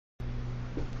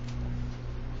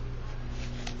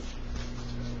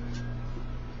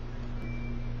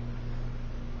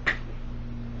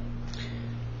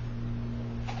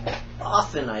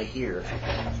Often I hear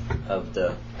of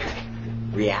the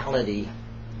reality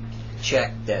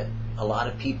check that a lot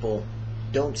of people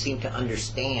don't seem to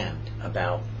understand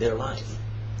about their life.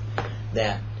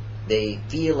 That they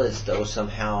feel as though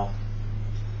somehow,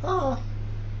 oh,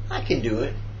 I can do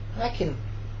it. I can,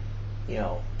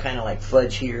 kind of like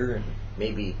fudge here and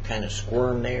maybe kind of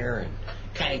squirm there and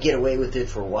kind of get away with it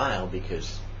for a while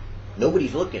because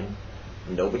nobody's looking,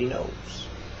 nobody knows.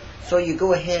 So you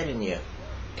go ahead and you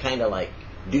kind of like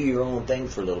do your own thing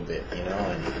for a little bit,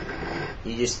 and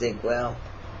you just think, well,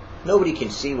 nobody can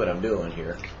see what I'm doing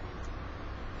here.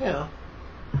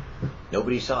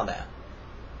 Nobody saw that.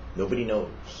 Nobody knows.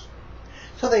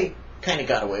 So they kind of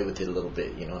got away with it a little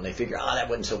bit, and they figure, oh, that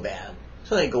wasn't so bad.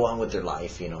 So they go on with their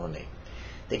life, and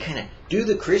they kind of do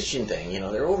the Christian thing,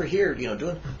 they're over here,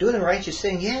 doing the righteous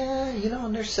thing,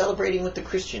 and they're celebrating with the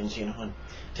Christians, and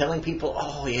telling people,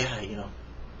 oh, yeah,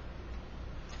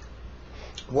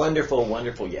 wonderful,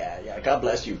 wonderful, yeah, God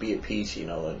bless you, be at peace,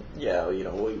 and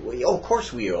we of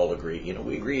course we all agree,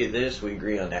 we agree on this, we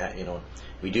agree on that,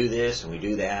 we do this and we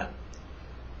do that.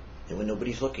 And when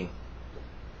nobody's looking,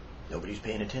 nobody's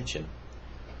paying attention,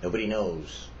 nobody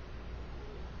knows.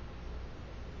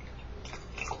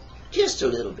 Just a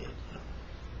little bit,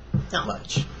 not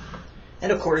much. And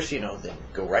of course, then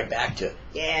go right back to,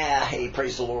 yeah, hey,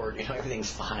 praise the Lord, everything's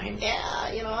fine.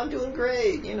 Yeah, I'm doing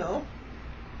great,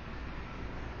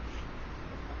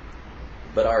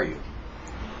 But are you?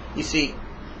 You see,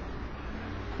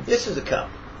 this is a cup.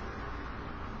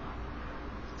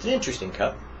 It's an interesting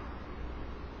cup.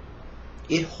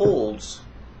 It holds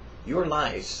your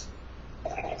life's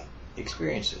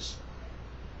experiences.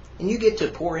 And you get to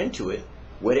pour into it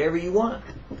whatever you want.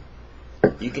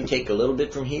 You can take a little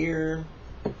bit from here,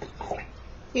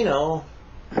 a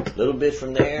little bit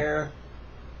from there.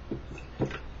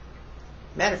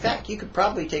 Matter of fact, you could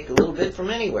probably take a little bit from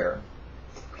anywhere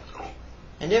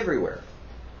and everywhere.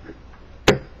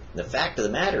 The fact of the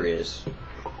matter is,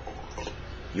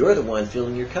 you're the one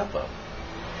filling your cup up.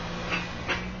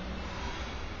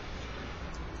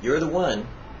 You're the one,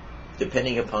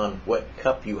 depending upon what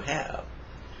cup you have,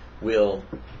 will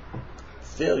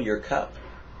fill your cup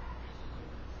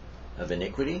of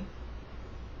iniquity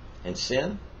and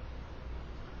sin,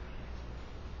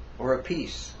 or of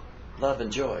peace, love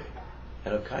and joy,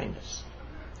 and of kindness,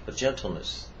 of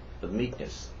gentleness, of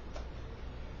meekness.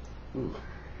 Ooh,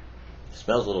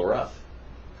 smells a little rough.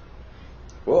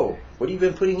 Whoa, what have you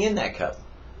been putting in that cup?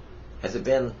 Has it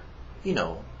been,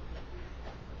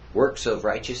 works of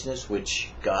righteousness which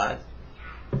God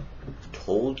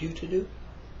told you to do?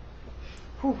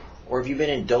 Whew. Or have you been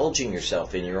indulging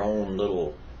yourself in your own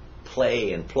little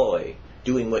play and ploy,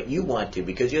 doing what you want to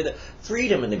because you have the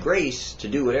freedom and the grace to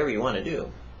do whatever you want to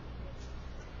do?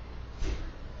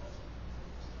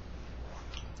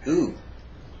 Ooh,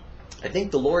 I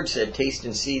think the Lord said, taste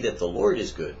and see that the Lord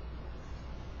is good.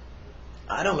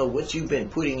 I don't know what you've been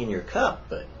putting in your cup,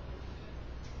 but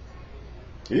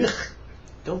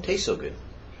don't taste so good.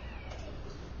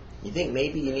 You think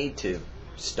maybe you need to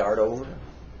start over?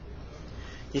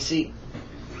 You see,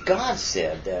 God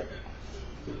said that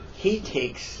He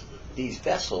takes these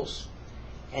vessels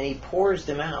and He pours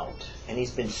them out, and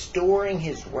He's been storing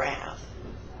His wrath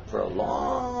for a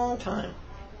long time.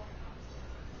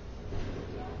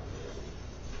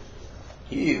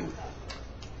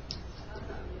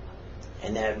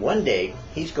 And that one day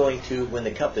He's going to, when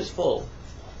the cup is full,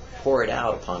 pour it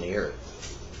out upon the earth.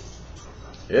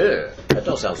 Yeah, that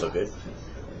don't sound so good.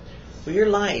 Well, your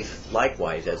life,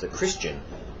 likewise, as a Christian,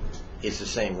 is the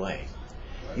same way.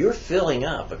 You're filling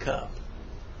up a cup,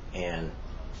 and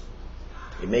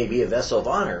it may be a vessel of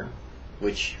honor,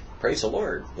 which, praise the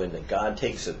Lord, when God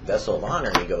takes a vessel of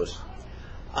honor, He goes,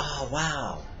 oh,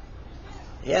 wow.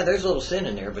 Yeah, there's a little sin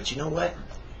in there, but you know what?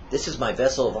 This is my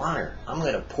vessel of honor. I'm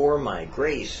going to pour my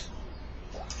grace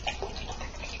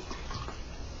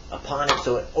upon it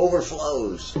so it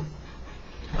overflows.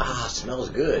 Ah, smells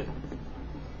good.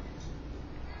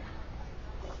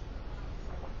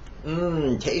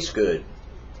 Tastes good.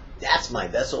 That's my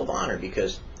vessel of honor,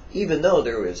 because even though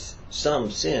there was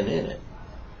some sin in it,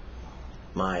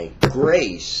 my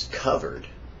grace covered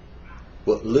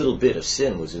what little bit of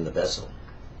sin was in the vessel.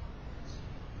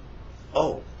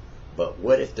 Oh, but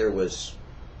what if there was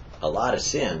a lot of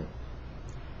sin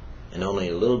and only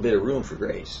a little bit of room for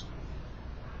grace?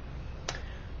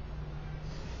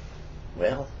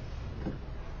 Well,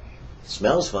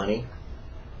 smells funny,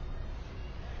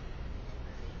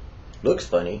 looks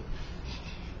funny,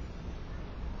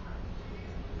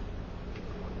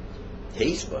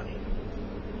 Tastes funny.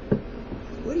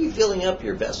 What are you filling up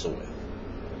your vessel with?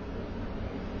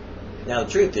 Now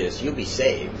the truth is, you'll be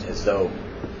saved as though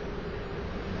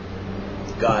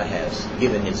God has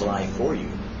given His life for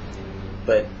you.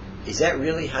 But is that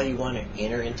really how you want to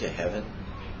enter into heaven?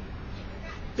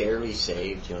 Barely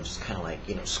saved, just kind of like,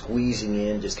 squeezing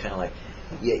in, just kind of like,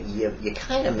 you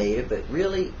kind of made it, but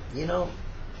really,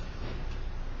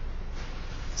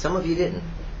 some of you didn't.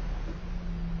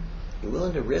 You're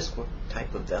willing to risk what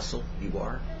type of vessel you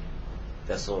are?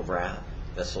 Vessel of wrath,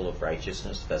 vessel of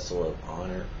righteousness, vessel of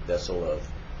honor, vessel of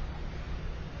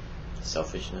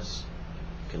selfishness,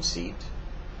 conceit,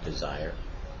 desire,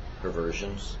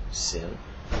 perversions, sin.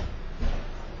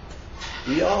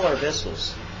 We all are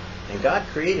vessels, and God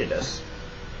created us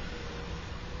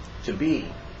to be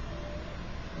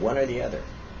one or the other.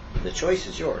 The choice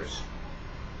is yours.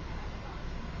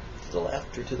 To the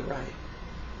left or to the right.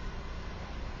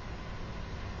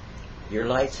 Your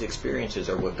life's experiences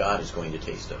are what God is going to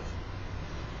taste of.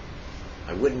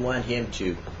 I wouldn't want Him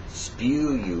to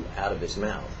spew you out of His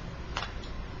mouth,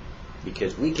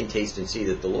 because we can taste and see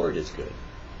that the Lord is good.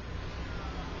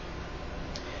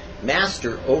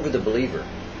 Master over the believer.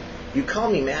 You call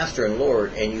me Master and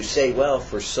Lord, and you say, well,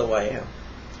 for so I am.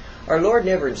 Our Lord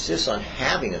never insists on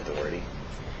having authority.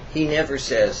 He never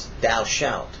says, thou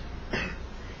shalt.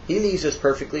 He leaves us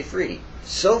perfectly free,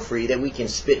 so free that we can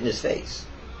spit in His face,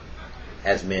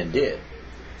 as men did.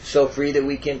 So free that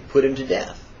we can put Him to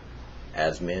death,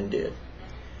 as men did.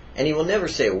 And He will never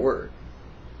say a word.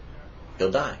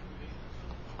 He'll die.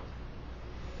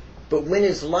 But when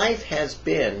His life has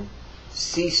been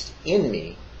ceased in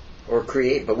me,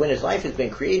 but when His life has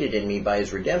been created in me by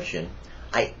His redemption,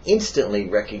 I instantly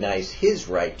recognize His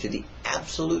right to the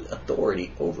absolute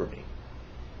authority over me.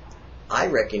 I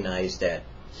recognize that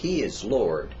He is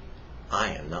Lord,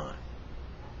 I am not.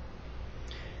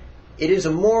 It is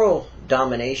a moral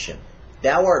domination.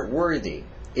 Thou art worthy.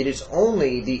 It is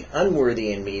only the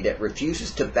unworthy in me that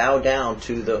refuses to bow down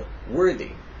to the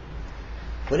worthy.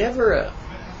 Whenever a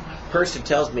person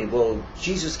tells me, well,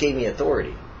 Jesus gave me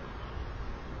authority,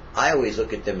 I always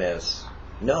look at them as,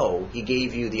 no, He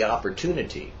gave you the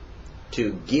opportunity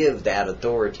to give that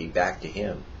authority back to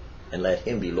Him and let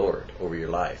Him be Lord over your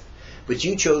life. But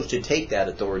you chose to take that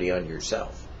authority on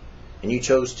yourself. And you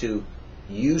chose to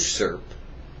usurp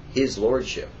His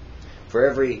lordship. For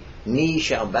every knee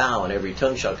shall bow and every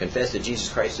tongue shall confess that Jesus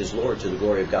Christ is Lord, to the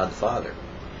glory of God the Father.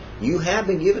 You have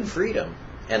been given freedom.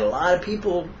 And a lot of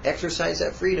people exercise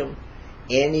that freedom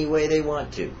any way they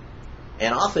want to.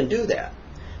 And often do that.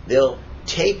 They'll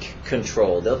take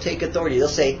control. They'll take authority. They'll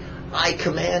say, I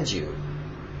command you,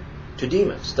 to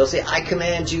demons. They'll say, I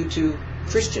command you, to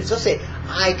Christians. They'll say,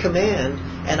 I command,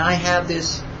 and I have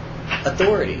this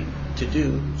authority to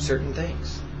do certain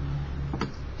things.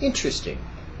 Interesting.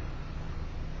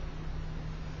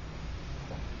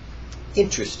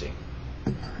 Interesting.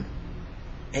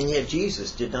 And yet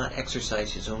Jesus did not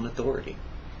exercise His own authority,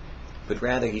 but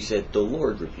rather He said, the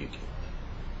Lord rebuke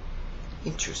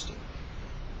you. Interesting.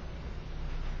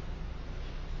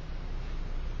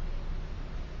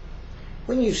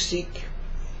 When you seek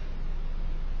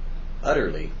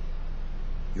utterly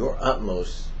your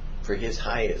utmost for His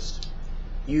highest,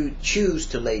 you choose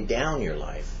to lay down your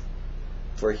life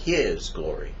for His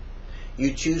glory.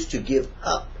 You choose to give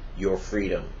up your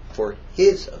freedom for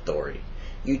His authority.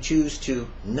 You choose to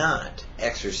not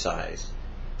exercise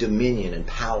dominion and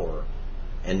power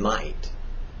and might,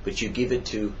 but you give it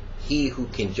to He who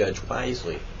can judge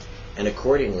wisely and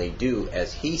accordingly do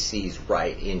as He sees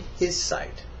right in His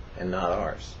sight and not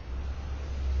ours.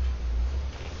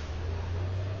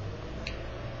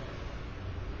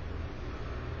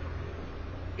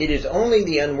 It is only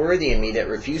the unworthy in me that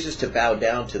refuses to bow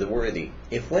down to the worthy.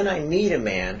 If when I meet a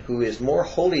man who is more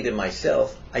holy than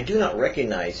myself, I do not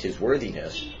recognize his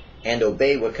worthiness and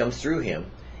obey what comes through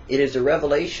him, it is a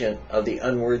revelation of the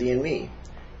unworthy in me.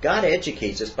 God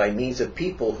educates us by means of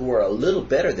people who are a little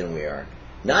better than we are,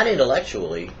 not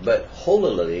intellectually, but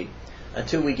holily,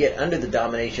 until we get under the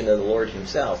domination of the Lord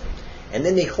Himself. And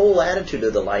then the whole attitude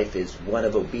of the life is one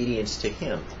of obedience to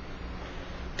Him.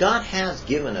 God has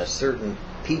given us certain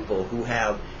people who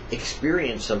have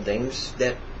experienced some things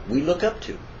that we look up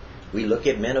to. We look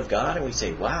at men of God and we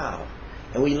say, wow.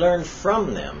 And we learn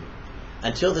from them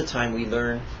until the time we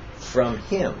learn from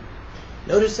Him.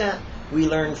 Notice that? We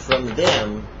learn from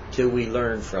them till we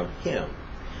learn from Him.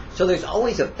 So there's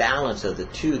always a balance of the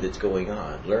two that's going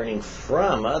on. Learning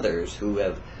from others who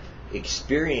have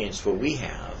experienced what we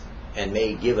have and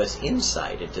may give us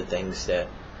insight into things that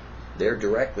they're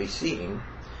directly seeing.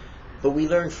 But we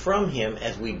learn from Him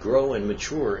as we grow and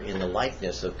mature in the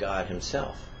likeness of God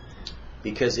Himself.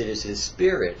 because it is His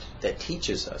Spirit that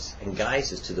teaches us and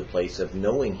guides us to the place of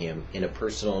knowing Him in a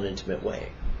personal and intimate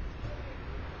way.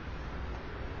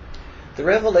 The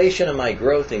revelation of my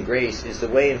growth in grace is the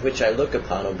way in which I look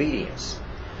upon obedience.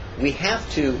 We have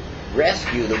to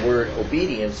rescue the word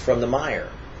obedience from the mire.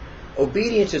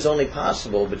 Obedience is only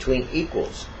possible between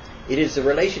equals. It is the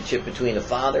relationship between a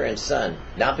father and son,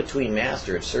 not between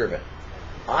master and servant.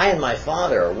 I and my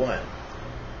Father are one.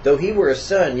 Though he were a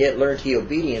son, yet learned he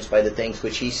obedience by the things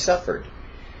which he suffered.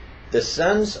 The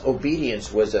son's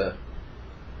obedience was the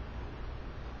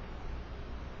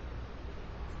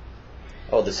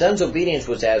son's obedience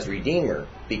was as Redeemer,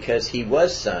 because he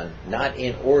was son, not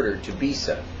in order to be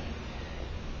son.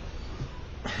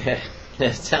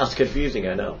 That sounds confusing,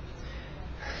 I know.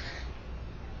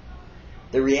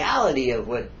 The reality of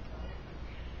what,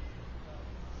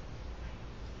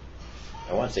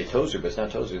 I want to say Tozer, but it's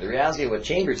not Tozer. The reality of what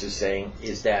Chambers is saying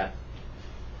is that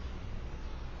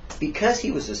because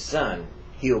he was a son,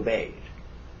 he obeyed.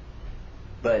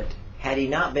 But had he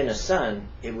not been a son,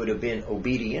 it would have been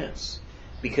obedience.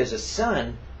 Because a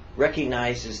son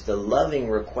recognizes the loving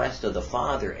request of the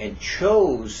Father and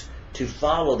chose to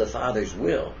follow the Father's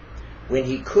will, when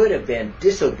he could have been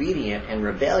disobedient and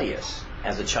rebellious,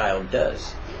 as a child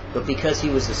does. But because he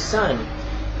was a son,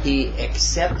 he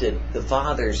accepted the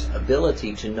Father's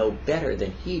ability to know better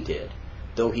than he did.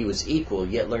 Though he was equal,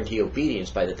 yet learned he obedience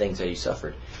by the things that he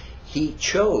suffered. He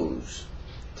chose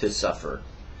to suffer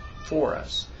for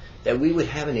us, that we would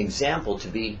have an example to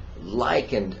be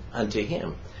likened unto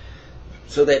him.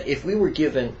 So that if we were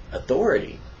given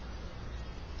authority,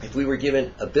 if we were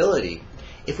given ability,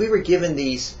 if we were given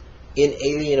these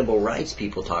inalienable rights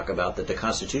people talk about that the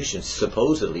Constitution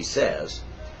supposedly says,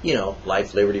 you know,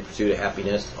 life, liberty, pursuit of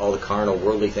happiness, all the carnal,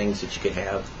 worldly things that you could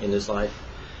have in this life.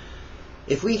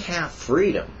 If we have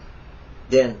freedom,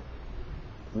 then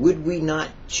would we not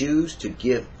choose to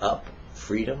give up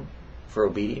freedom for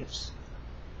obedience?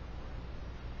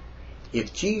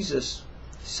 If Jesus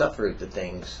suffered the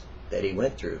things that he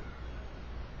went through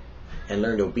and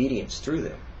learned obedience through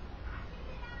them,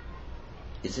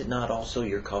 is it not also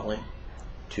your calling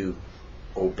to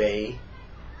obey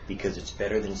because it's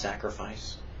better than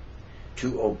sacrifice?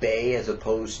 To obey as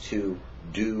opposed to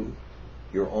do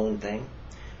your own thing?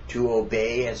 To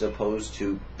obey as opposed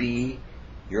to be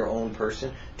your own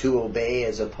person? To obey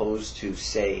as opposed to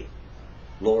say,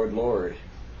 Lord, Lord,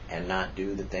 and not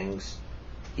do the things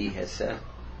he has said?